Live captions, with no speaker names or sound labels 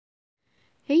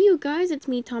Hey you guys, it's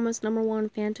me, Thomas Number One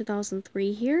Fan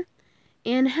 2003 here,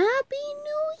 and Happy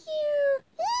New Year!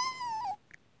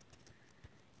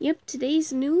 Yep,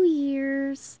 today's New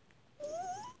Year's.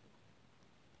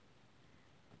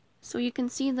 So you can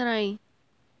see that I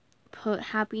put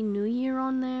Happy New Year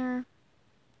on there.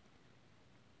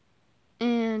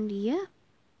 And yeah,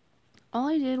 all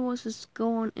I did was just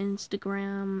go on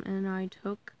Instagram and I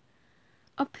took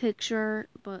a picture,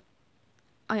 but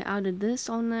I added this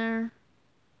on there.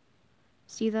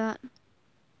 See that? It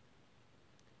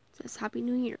says Happy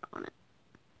New Year on it.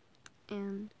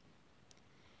 And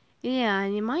yeah,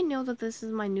 and you might know that this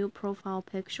is my new profile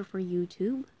picture for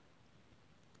YouTube.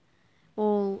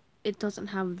 Well, it doesn't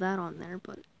have that on there,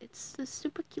 but it's a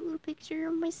super cute little picture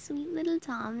of my sweet little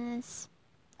Thomas.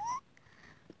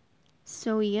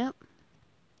 So, yep.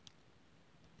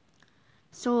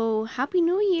 So, Happy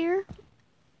New Year.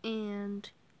 And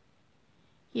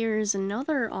here's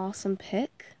another awesome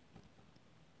pic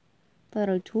that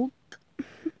I took.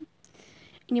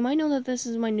 And you might know that this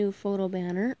is my new photo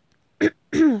banner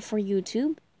for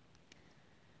YouTube.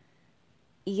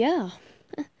 Yeah.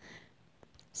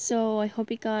 So I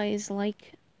hope you guys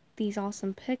like these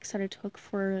awesome pics that I took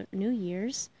for New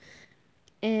Year's.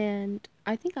 And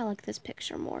I think I like this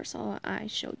picture more, so I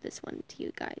showed this one to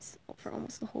you guys for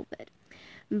almost the whole vid.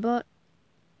 But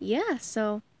yeah,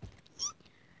 so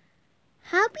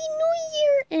Happy New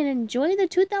Year and enjoy the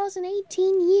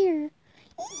 2018 year.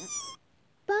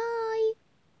 Bye.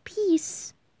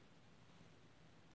 Peace.